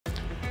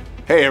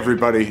Hey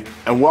everybody,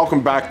 and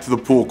welcome back to the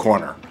Pool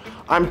Corner.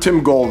 I'm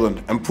Tim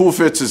Golden, and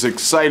PoolFits is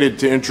excited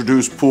to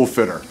introduce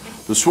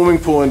PoolFitter, the swimming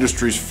pool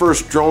industry's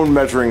first drone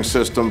measuring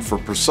system for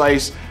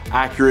precise,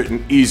 accurate,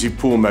 and easy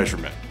pool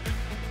measurement.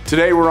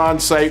 Today we're on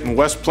site in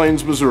West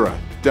Plains, Missouri,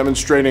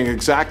 demonstrating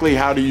exactly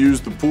how to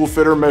use the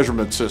PoolFitter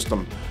measurement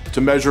system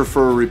to measure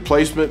for a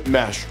replacement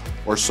mesh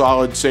or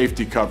solid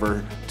safety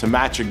cover to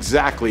match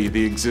exactly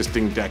the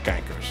existing deck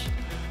anchors.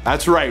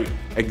 That's right,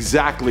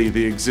 exactly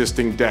the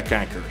existing deck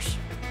anchors.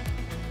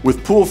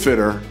 With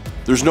PoolFitter,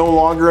 there's no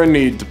longer a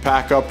need to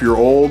pack up your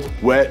old,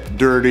 wet,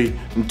 dirty,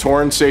 and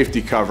torn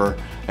safety cover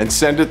and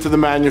send it to the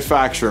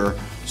manufacturer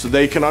so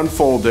they can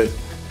unfold it,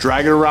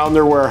 drag it around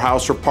their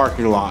warehouse or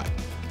parking lot,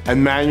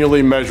 and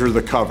manually measure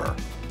the cover.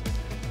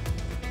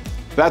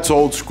 That's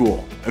old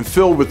school and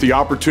filled with the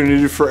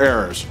opportunity for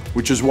errors,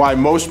 which is why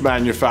most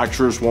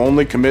manufacturers will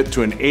only commit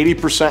to an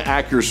 80%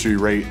 accuracy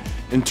rate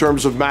in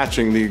terms of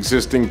matching the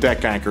existing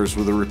deck anchors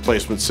with a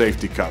replacement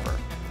safety cover.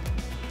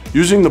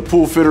 Using the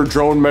PoolFitter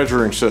drone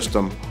measuring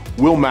system,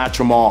 we'll match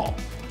them all.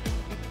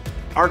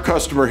 Our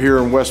customer here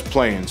in West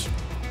Plains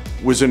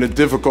was in a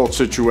difficult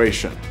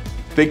situation.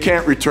 They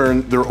can't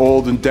return their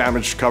old and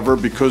damaged cover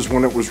because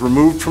when it was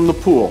removed from the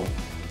pool,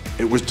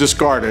 it was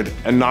discarded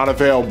and not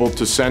available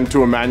to send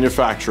to a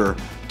manufacturer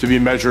to be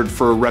measured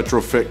for a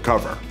retrofit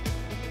cover.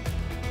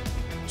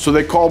 So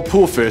they called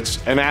PoolFits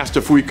and asked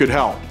if we could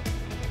help.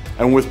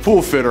 And with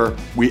PoolFitter,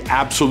 we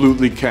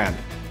absolutely can.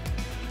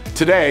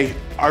 Today,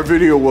 our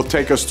video will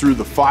take us through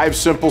the 5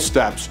 simple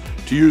steps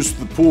to use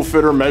the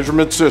PoolFitter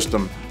measurement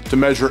system to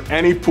measure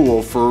any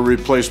pool for a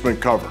replacement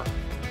cover.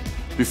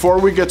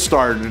 Before we get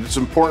started, it's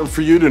important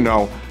for you to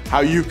know how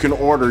you can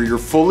order your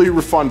fully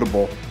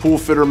refundable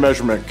PoolFitter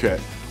measurement kit,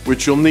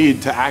 which you'll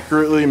need to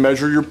accurately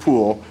measure your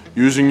pool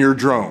using your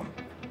drone.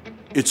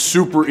 It's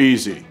super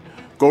easy.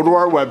 Go to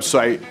our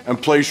website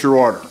and place your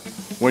order.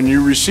 When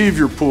you receive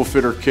your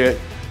PoolFitter kit,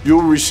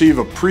 you'll receive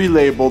a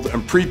pre-labeled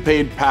and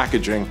prepaid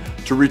packaging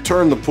to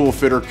return the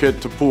PoolFitter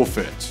kit to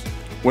PoolFits.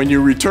 When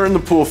you return the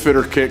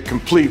PoolFitter kit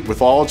complete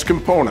with all its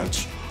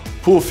components,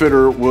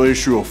 PoolFitter will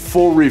issue a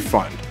full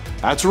refund.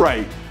 That's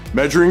right,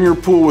 measuring your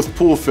pool with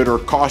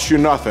PoolFitter costs you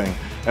nothing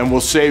and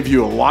will save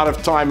you a lot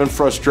of time and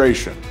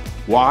frustration.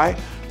 Why?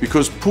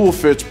 Because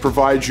PoolFits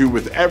provides you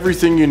with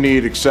everything you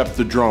need except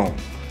the drone.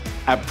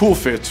 At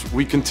PoolFits,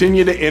 we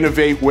continue to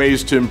innovate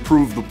ways to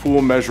improve the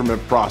pool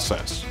measurement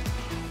process.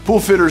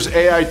 PoolFitter's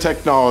AI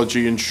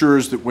technology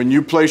ensures that when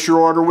you place your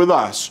order with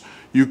us,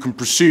 you can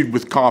proceed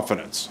with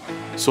confidence.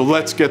 So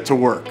let's get to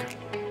work.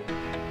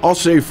 All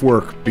safe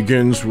work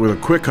begins with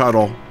a quick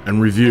huddle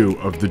and review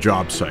of the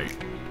job site.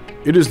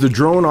 It is the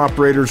drone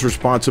operator's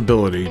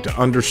responsibility to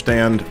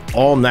understand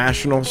all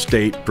national,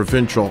 state,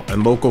 provincial,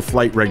 and local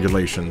flight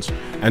regulations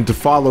and to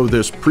follow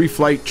this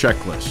pre-flight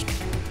checklist.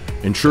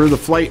 Ensure the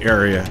flight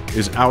area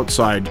is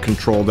outside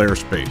controlled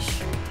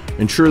airspace.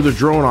 Ensure the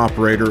drone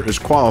operator is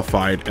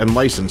qualified and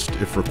licensed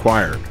if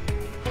required.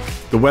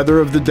 The weather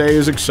of the day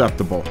is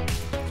acceptable.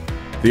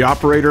 The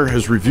operator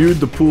has reviewed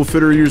the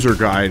PoolFitter user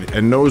guide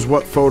and knows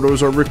what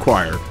photos are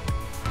required.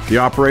 The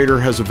operator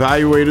has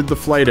evaluated the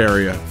flight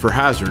area for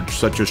hazards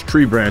such as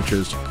tree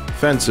branches,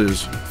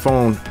 fences,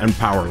 phone, and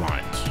power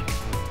lines.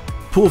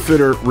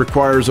 PoolFitter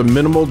requires a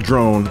minimal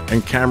drone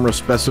and camera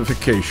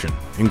specification,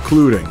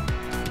 including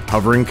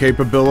hovering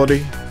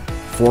capability,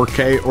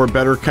 4K or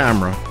better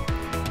camera,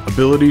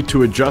 ability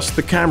to adjust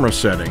the camera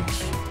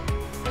settings,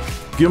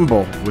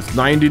 gimbal with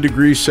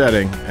 90-degree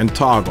setting and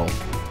toggle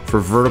for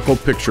vertical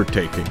picture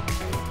taking.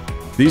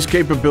 These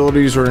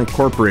capabilities are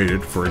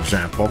incorporated, for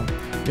example,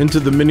 into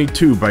the Mini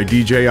 2 by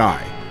DJI,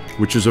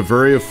 which is a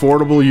very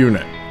affordable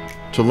unit.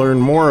 To learn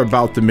more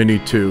about the Mini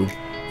 2,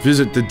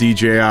 visit the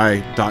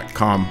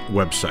DJI.com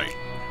website.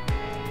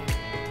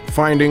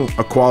 Finding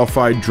a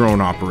qualified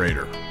drone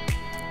operator.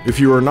 If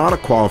you are not a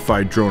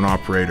qualified drone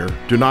operator,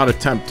 do not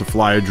attempt to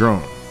fly a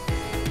drone.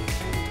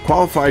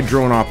 Qualified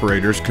drone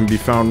operators can be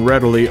found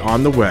readily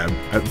on the web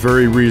at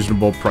very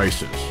reasonable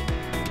prices.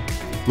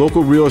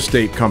 Local real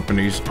estate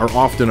companies are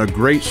often a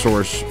great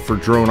source for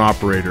drone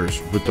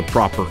operators with the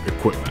proper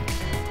equipment.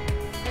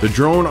 The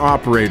drone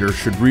operator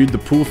should read the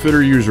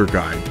PoolFitter user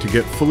guide to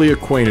get fully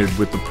acquainted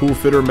with the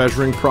PoolFitter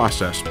measuring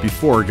process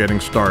before getting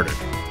started.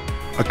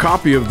 A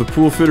copy of the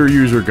PoolFitter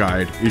user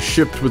guide is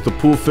shipped with the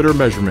PoolFitter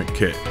measurement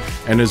kit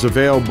and is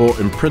available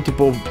in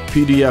printable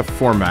PDF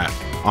format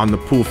on the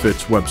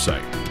PoolFits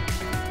website.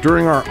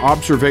 During our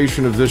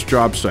observation of this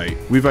job site,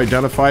 we've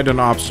identified an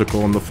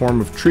obstacle in the form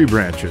of tree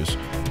branches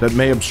that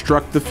may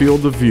obstruct the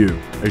field of view,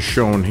 as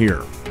shown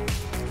here.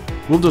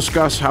 We'll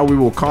discuss how we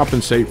will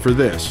compensate for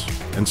this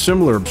and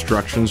similar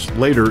obstructions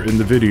later in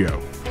the video.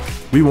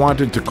 We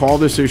wanted to call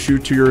this issue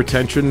to your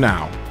attention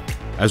now,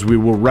 as we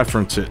will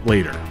reference it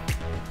later.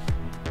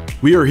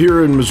 We are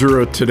here in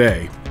Missouri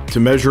today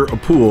to measure a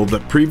pool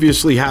that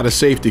previously had a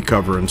safety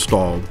cover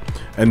installed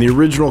and the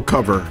original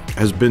cover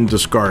has been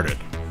discarded.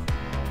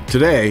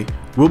 Today,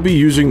 we'll be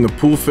using the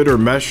PoolFitter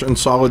mesh and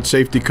solid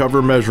safety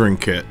cover measuring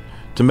kit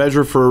to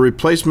measure for a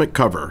replacement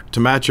cover to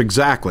match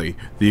exactly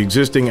the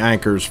existing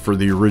anchors for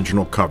the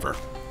original cover.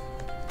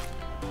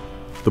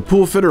 The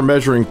Pool Fitter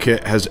Measuring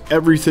Kit has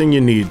everything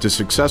you need to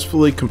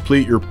successfully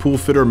complete your pool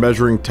fitter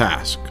measuring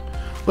task.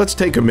 Let's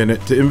take a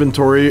minute to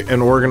inventory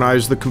and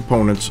organize the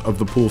components of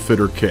the Pool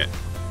Fitter Kit.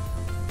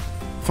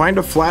 Find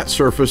a flat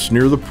surface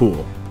near the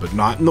pool, but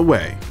not in the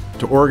way,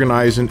 to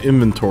organize and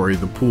inventory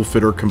the Pool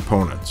Fitter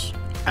components,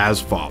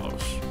 as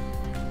follows.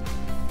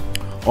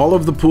 All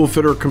of the Pool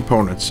Fitter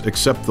components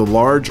except the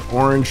large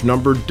orange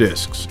numbered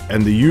discs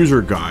and the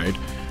user guide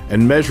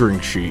and measuring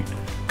sheet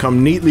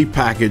come neatly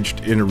packaged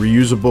in a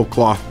reusable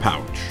cloth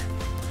pouch.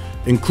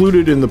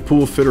 Included in the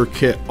Pool Fitter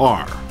Kit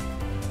are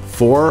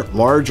 4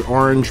 large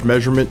orange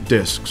measurement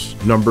discs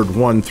numbered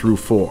 1 through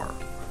 4,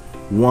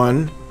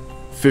 1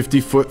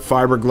 50-foot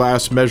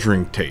fiberglass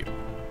measuring tape,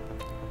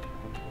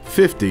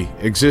 50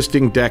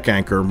 existing deck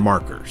anchor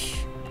markers,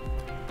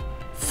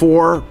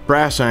 4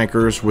 brass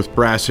anchors with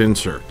brass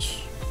inserts,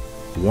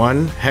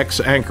 1 hex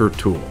anchor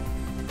tool,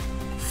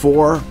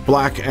 4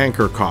 black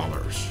anchor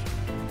collars,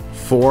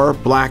 4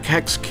 black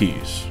hex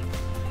keys,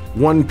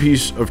 1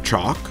 piece of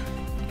chalk,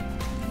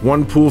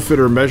 1 pool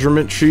fitter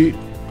measurement sheet,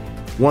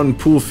 1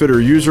 pool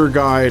fitter user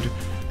guide,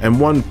 and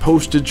 1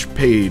 postage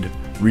paid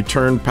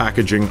return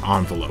packaging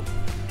envelope.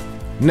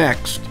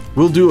 Next,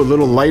 we'll do a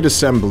little light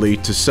assembly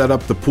to set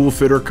up the pool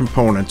fitter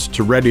components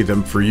to ready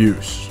them for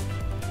use.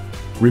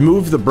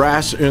 Remove the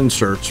brass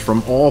inserts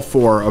from all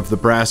 4 of the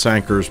brass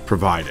anchors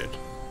provided.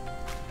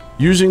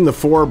 Using the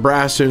 4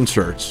 brass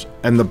inserts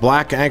and the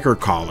black anchor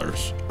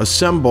collars,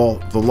 assemble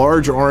the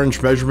large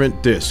orange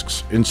measurement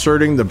discs,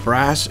 inserting the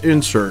brass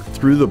insert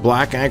through the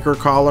black anchor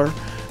collar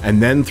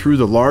and then through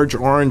the large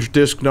orange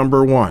disc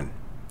number 1.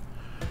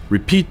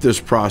 Repeat this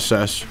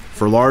process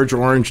for large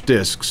orange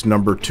discs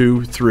number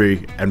 2,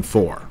 3, and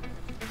 4.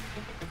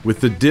 With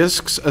the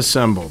discs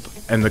assembled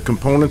and the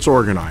components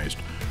organized,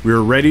 we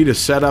are ready to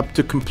set up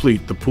to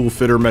complete the pool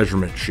fitter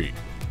measurement sheet.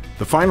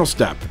 The final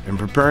step in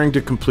preparing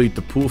to complete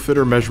the pool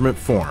fitter measurement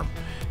form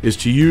is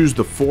to use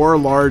the 4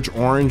 large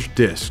orange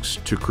discs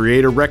to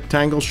create a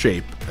rectangle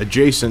shape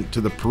adjacent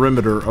to the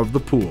perimeter of the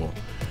pool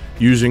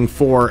using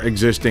 4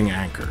 existing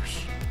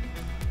anchors.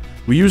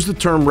 We use the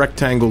term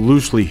rectangle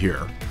loosely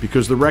here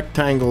because the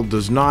rectangle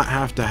does not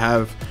have to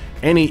have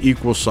any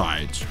equal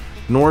sides,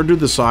 nor do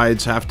the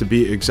sides have to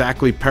be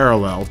exactly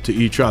parallel to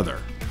each other.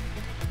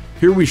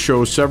 Here we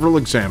show several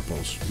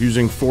examples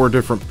using 4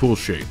 different pool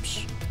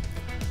shapes.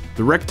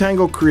 The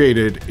rectangle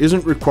created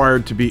isn't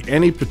required to be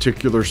any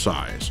particular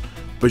size,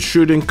 but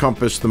should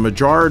encompass the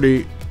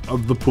majority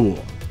of the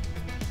pool.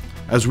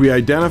 As we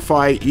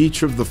identify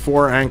each of the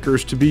 4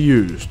 anchors to be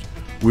used,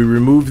 we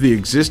remove the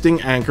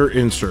existing anchor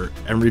insert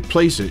and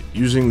replace it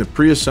using the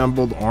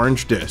pre-assembled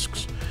orange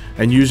discs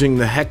and using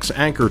the hex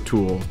anchor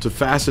tool to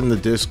fasten the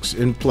discs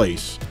in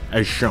place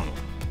as shown.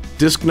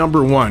 Disc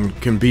number 1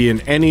 can be in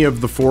any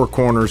of the 4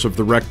 corners of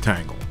the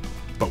rectangle,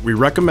 but we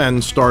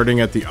recommend starting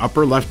at the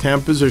upper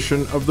left-hand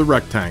position of the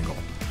rectangle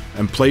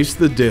and place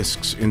the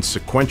discs in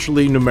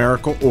sequentially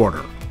numerical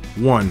order,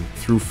 1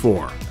 through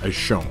 4, as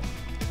shown.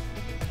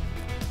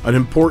 An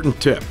important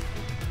tip: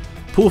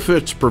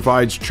 PoolFits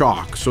provides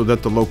chalk so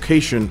that the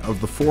location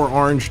of the 4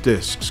 orange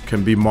discs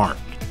can be marked.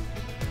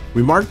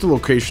 We mark the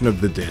location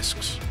of the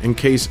discs in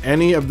case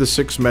any of the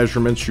 6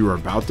 measurements you are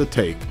about to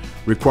take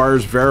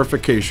requires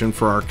verification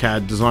for our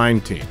CAD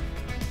design team.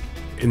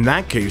 In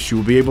that case, you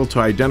will be able to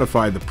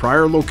identify the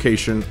prior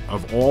location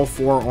of all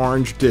 4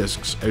 orange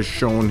discs as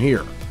shown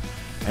here,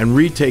 and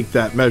retake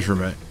that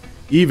measurement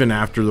even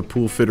after the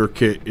Pool Fitter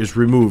Kit is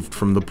removed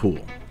from the pool.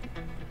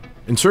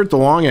 Insert the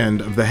long end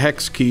of the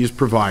hex keys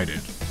provided,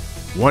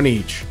 1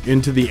 each,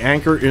 into the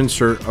anchor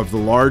insert of the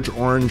large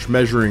orange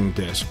measuring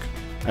disc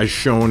as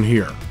shown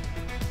here.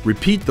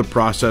 Repeat the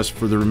process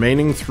for the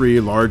remaining 3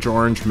 large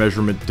orange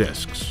measurement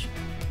discs.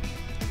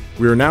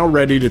 We are now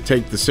ready to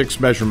take the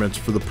 6 measurements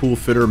for the pool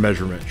fitter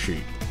measurement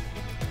sheet.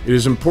 It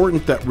is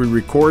important that we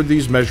record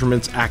these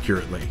measurements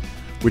accurately,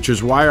 which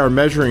is why our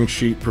measuring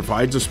sheet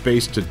provides a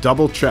space to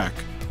double check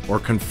or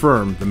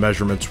confirm the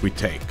measurements we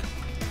take.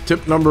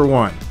 Tip number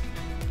 1.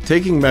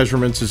 Taking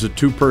measurements is a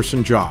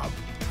 2-person job,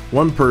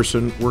 1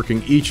 person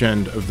working each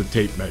end of the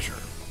tape measure.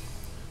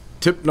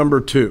 Tip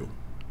number 2.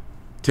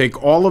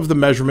 Take all of the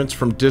measurements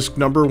from disc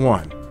number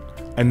 1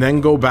 and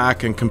then go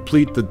back and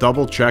complete the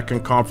double check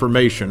and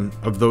confirmation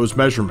of those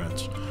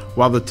measurements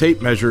while the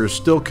tape measure is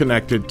still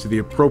connected to the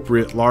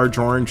appropriate large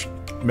orange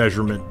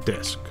measurement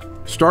disc.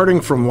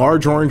 Starting from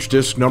large orange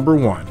disc number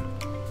 1,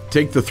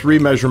 take the 3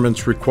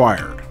 measurements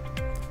required.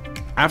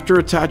 After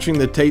attaching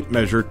the tape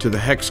measure to the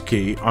hex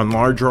key on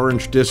large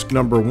orange disc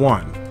number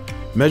 1,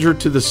 measure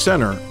to the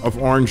center of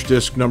orange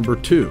disc number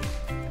 2.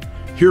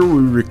 Here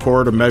we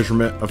record a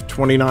measurement of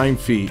 29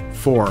 feet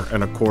 4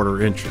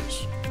 1/4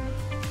 inches.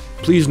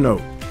 Please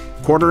note,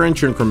 1/4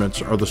 inch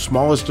increments are the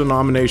smallest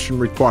denomination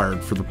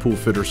required for the pool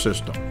fitter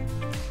system.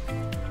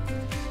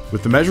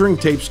 With the measuring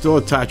tape still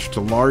attached to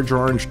large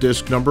orange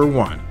disc number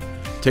 1,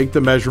 take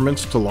the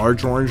measurements to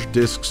large orange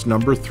discs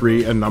number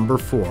 3 and number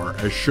 4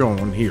 as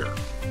shown here.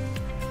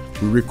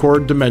 We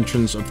record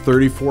dimensions of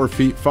 34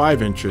 feet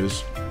 5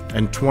 inches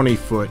and 20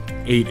 foot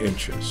 8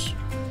 inches.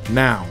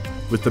 Now,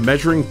 With the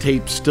measuring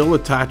tape still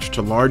attached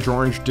to large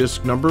orange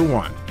disc number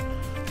 1,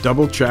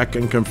 double check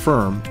and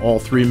confirm all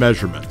 3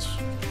 measurements.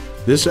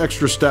 This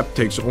extra step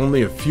takes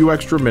only a few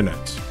extra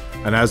minutes,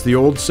 and as the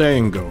old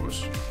saying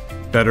goes,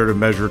 better to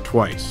measure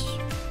twice.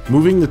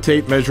 Moving the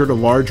tape measure to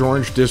large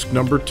orange disc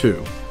number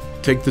 2,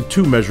 take the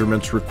 2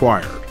 measurements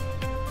required.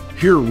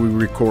 Here we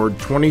record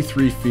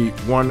 23 feet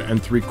 1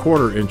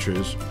 3/4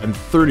 inches and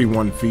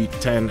 31 feet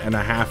 10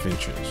 1/2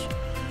 inches.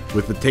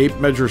 With the tape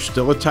measure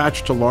still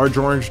attached to large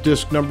orange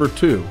disc number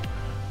 2,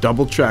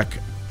 double check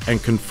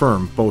and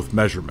confirm both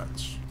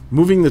measurements.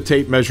 Moving the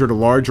tape measure to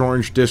large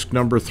orange disc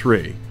number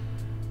 3,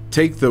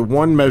 take the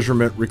 1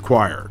 measurement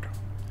required.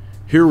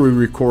 Here we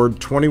record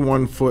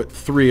 21 foot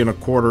 3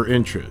 1/4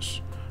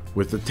 inches.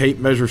 With the tape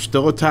measure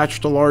still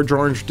attached to large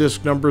orange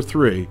disc number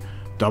 3,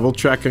 double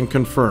check and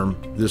confirm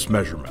this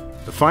measurement.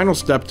 The final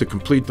step to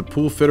complete the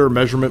pool fitter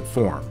measurement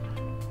form,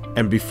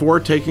 and before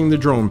taking the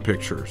drone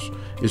pictures,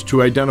 is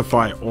to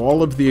identify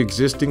all of the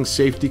existing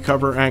safety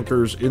cover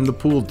anchors in the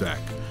pool deck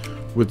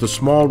with the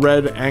small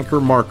red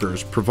anchor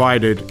markers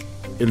provided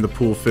in the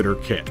pool fitter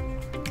kit.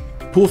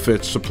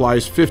 PoolFits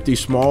supplies 50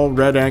 small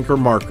red anchor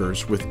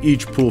markers with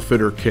each pool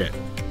fitter kit.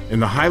 In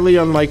the highly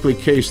unlikely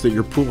case that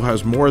your pool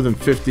has more than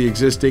 50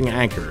 existing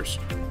anchors,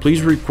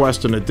 please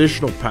request an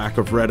additional pack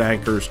of red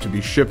anchors to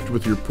be shipped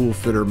with your pool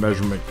fitter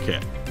measurement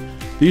kit.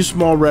 These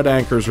small red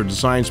anchors are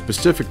designed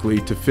specifically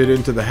to fit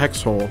into the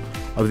hex hole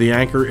of the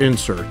anchor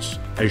inserts,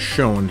 as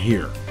shown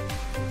here.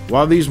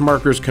 While these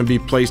markers can be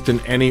placed in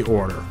any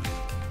order,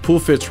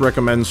 PoolFits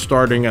recommends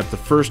starting at the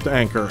first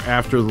anchor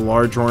after the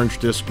large orange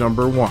disc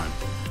number 1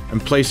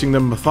 and placing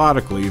them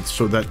methodically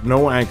so that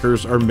no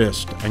anchors are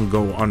missed and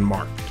go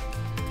unmarked.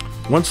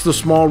 Once the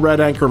small red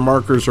anchor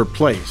markers are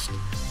placed,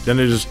 then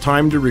it is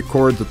time to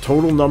record the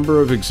total number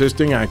of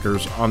existing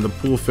anchors on the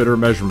pool fitter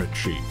measurement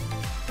sheet.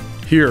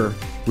 Here,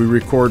 we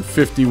record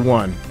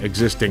 51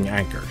 existing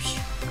anchors.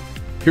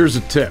 Here's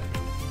a tip.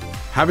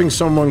 Having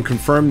someone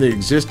confirm the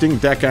existing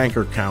deck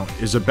anchor count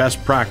is a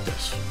best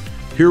practice.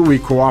 Here we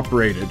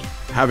cooperated,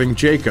 having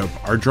Jacob,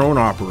 our drone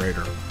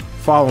operator,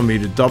 follow me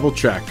to double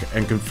check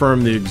and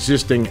confirm the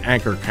existing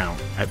anchor count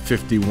at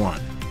 51.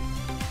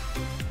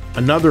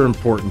 Another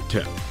important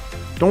tip.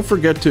 Don't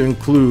forget to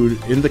include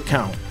in the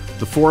count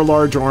the 4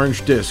 large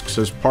orange discs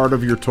as part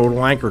of your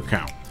total anchor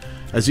count,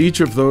 as each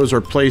of those are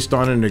placed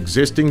on an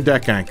existing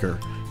deck anchor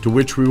to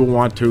which we will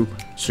want to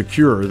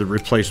secure the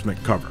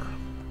replacement cover.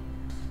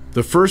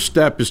 The first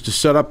step is to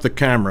set up the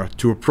camera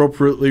to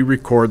appropriately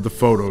record the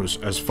photos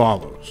as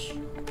follows.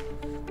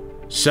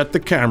 Set the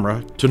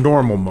camera to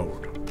normal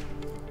mode.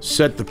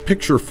 Set the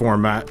picture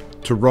format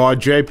to RAW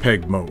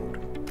JPEG mode.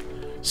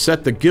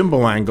 Set the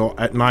gimbal angle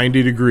at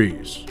 90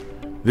 degrees.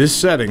 This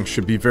setting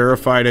should be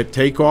verified at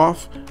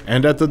takeoff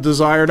and at the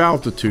desired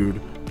altitude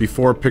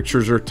before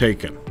pictures are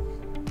taken.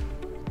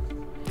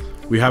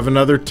 We have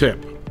another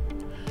tip.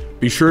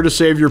 Be sure to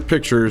save your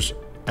pictures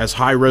as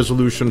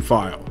high-resolution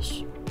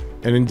files.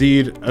 And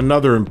indeed,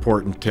 another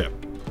important tip.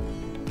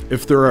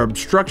 If there are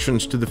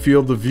obstructions to the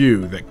field of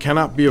view that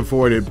cannot be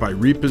avoided by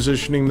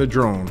repositioning the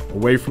drone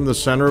away from the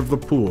center of the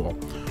pool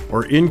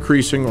or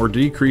increasing or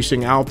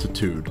decreasing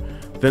altitude,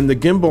 then the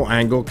gimbal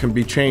angle can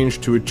be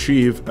changed to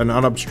achieve an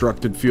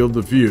unobstructed field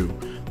of view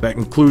that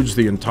includes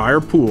the entire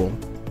pool,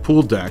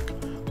 pool deck,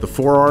 the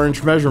 4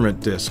 orange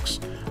measurement discs,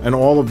 and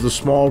all of the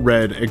small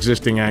red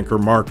existing anchor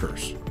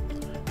markers.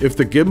 If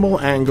the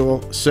gimbal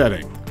angle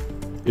setting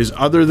is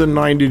other than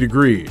 90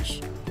 degrees,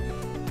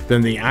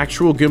 then the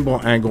actual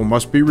gimbal angle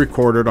must be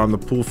recorded on the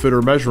pool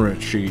fitter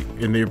measurement sheet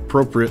in the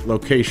appropriate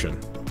location,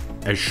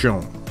 as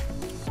shown.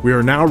 We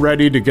are now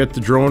ready to get the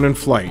drone in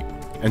flight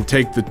and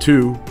take the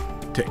 2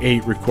 to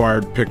 8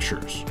 required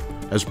pictures.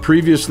 As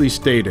previously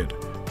stated,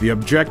 the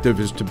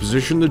objective is to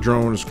position the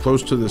drone as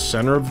close to the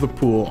center of the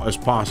pool as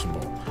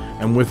possible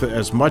and with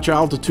as much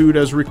altitude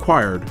as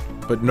required,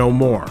 but no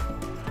more,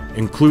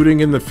 including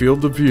in the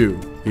field of view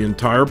the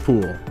entire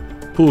pool,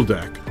 pool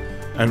deck,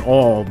 and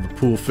all the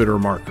pool fitter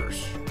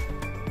markers.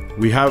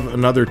 We have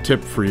another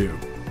tip for you.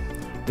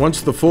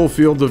 Once the full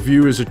field of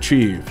view is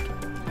achieved,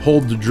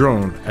 hold the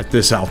drone at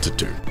this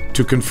altitude.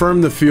 To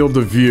confirm the field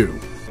of view,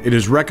 it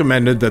is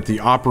recommended that the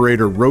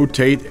operator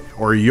rotate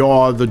or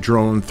yaw the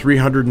drone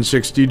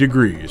 360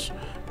 degrees,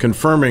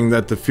 confirming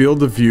that the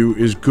field of view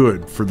is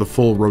good for the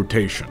full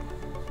rotation.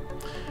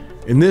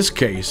 In this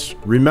case,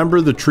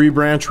 remember the tree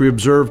branch we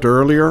observed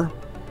earlier?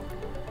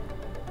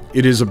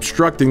 It is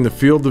obstructing the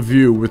field of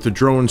view with the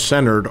drone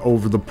centered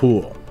over the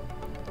pool.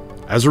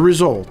 As a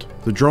result,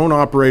 the drone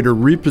operator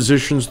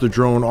repositions the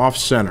drone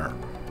off-center,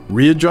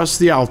 readjusts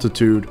the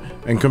altitude,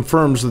 and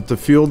confirms that the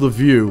field of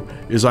view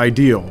is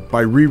ideal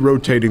by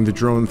re-rotating the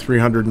drone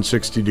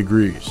 360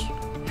 degrees.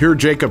 Here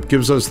Jacob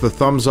gives us the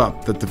thumbs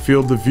up that the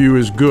field of view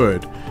is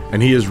good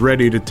and he is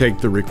ready to take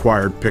the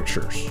required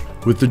pictures.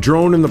 With the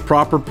drone in the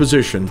proper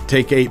position,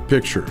 take 8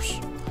 pictures.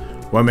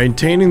 While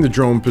maintaining the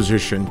drone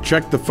position,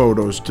 check the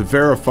photos to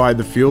verify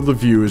the field of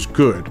view is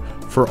good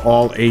for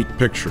all 8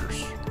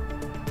 pictures.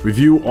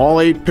 Review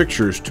all 8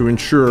 pictures to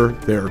ensure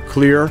they are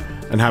clear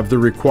and have the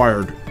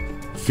required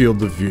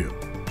field of view.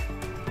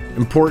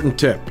 Important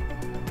tip: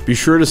 be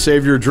sure to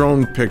save your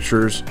drone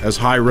pictures as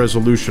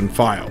high-resolution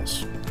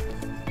files.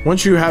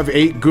 Once you have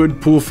 8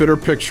 good pool fitter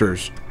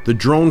pictures, the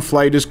drone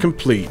flight is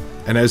complete,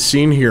 and as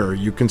seen here,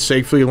 you can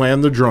safely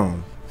land the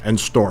drone and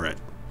store it.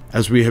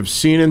 As we have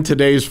seen in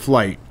today's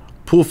flight,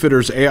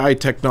 PoolFitter's AI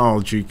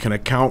technology can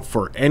account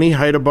for any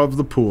height above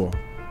the pool,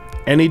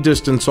 any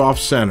distance off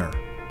center,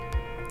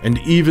 and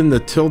even the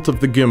tilt of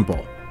the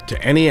gimbal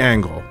to any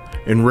angle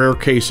in rare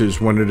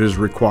cases when it is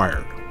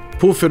required.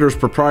 PoolFitter's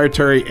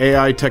proprietary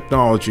AI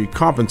technology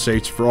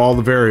compensates for all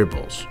the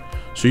variables,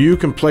 so you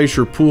can place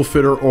your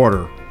PoolFitter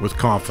order with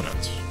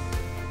confidence.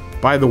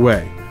 By the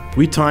way,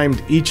 we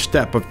timed each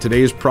step of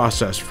today's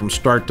process from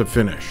start to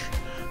finish.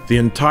 The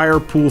entire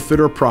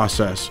PoolFitter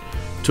process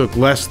took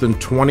less than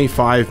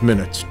 25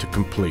 minutes to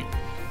complete.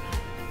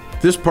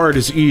 This part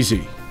is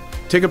easy.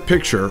 Take a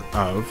picture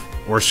of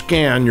or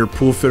scan your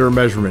PoolFitter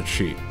measurement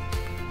sheet.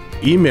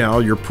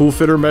 Email your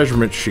PoolFitter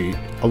measurement sheet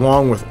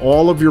along with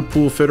all of your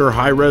PoolFitter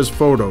high-res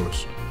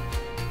photos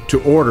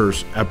to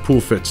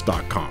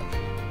orders@poolfits.com.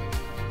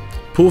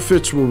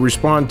 PoolFits will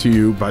respond to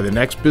you by the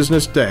next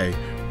business day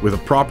with a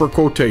proper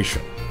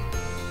quotation.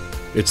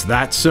 It's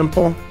that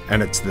simple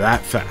and it's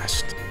that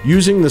fast.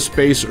 Using the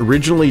space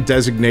originally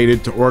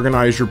designated to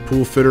organize your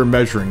PoolFitter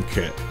measuring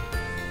kit,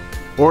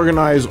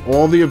 organize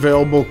all the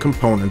available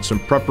components in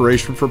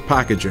preparation for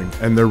packaging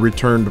and their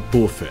return to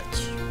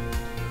PoolFits.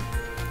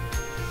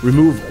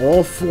 Remove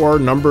all 4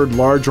 numbered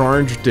large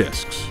orange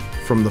discs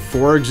from the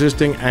 4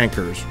 existing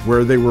anchors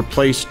where they were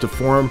placed to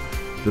form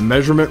the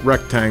measurement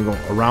rectangle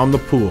around the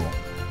pool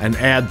and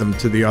add them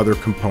to the other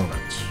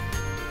components.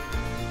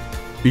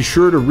 Be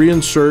sure to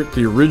reinsert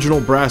the original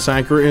brass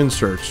anchor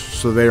inserts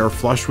so they are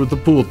flush with the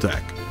pool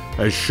deck,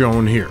 as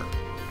shown here.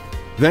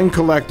 Then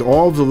collect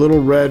all of the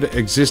little red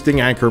existing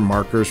anchor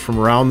markers from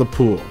around the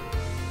pool,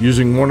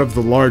 using one of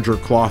the larger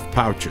cloth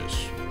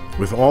pouches.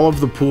 With all of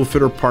the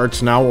PoolFitter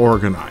parts now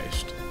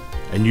organized,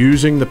 and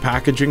using the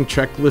packaging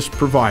checklist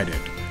provided,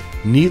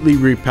 neatly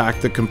repack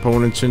the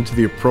components into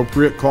the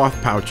appropriate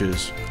cloth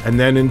pouches and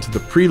then into the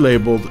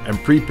pre-labeled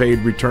and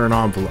prepaid return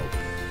envelope.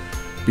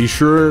 Be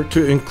sure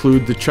to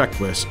include the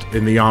checklist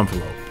in the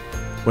envelope.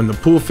 When the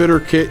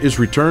PoolFitter kit is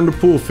returned to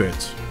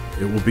PoolFits,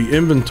 it will be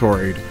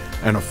inventoried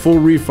and a full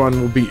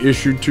refund will be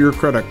issued to your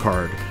credit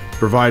card,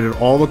 provided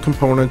all the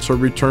components are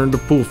returned to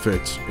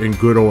PoolFits in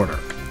good order.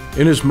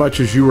 Inasmuch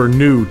as you are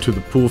new to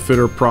the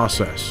PoolFitter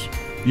process,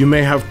 you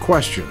may have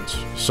questions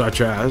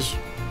such as,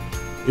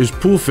 is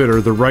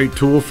PoolFitter the right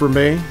tool for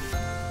me?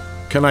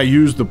 Can I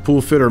use the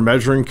PoolFitter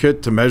measuring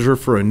kit to measure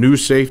for a new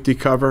safety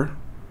cover?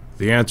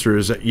 The answer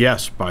is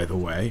yes, by the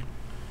way.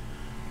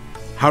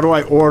 How do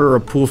I order a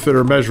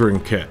PoolFitter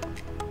measuring kit?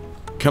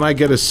 Can I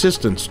get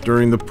assistance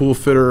during the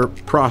PoolFitter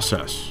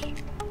process?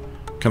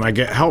 Can I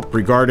get help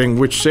regarding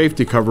which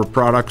safety cover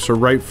products are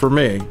right for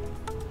me?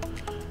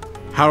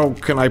 How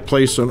can I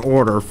place an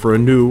order for a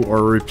new or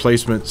a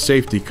replacement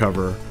safety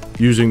cover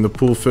using the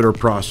PoolFitter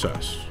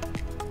process?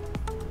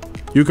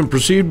 You can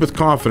proceed with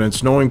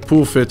confidence knowing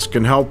PoolFits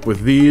can help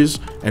with these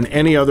and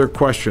any other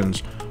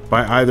questions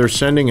by either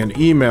sending an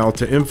email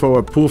to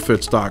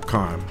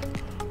info@poolfits.com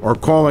or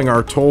calling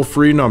our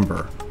toll-free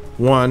number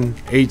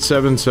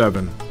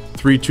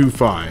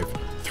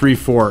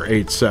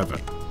 1-877-325-3487.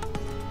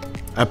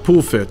 At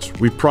PoolFits,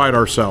 we pride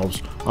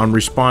ourselves on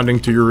responding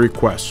to your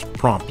requests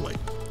promptly.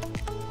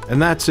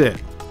 And that's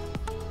it.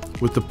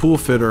 With the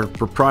PoolFitter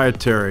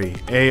proprietary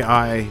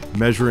AI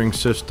measuring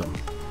system,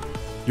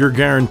 you're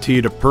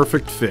guaranteed a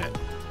perfect fit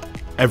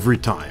every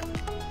time.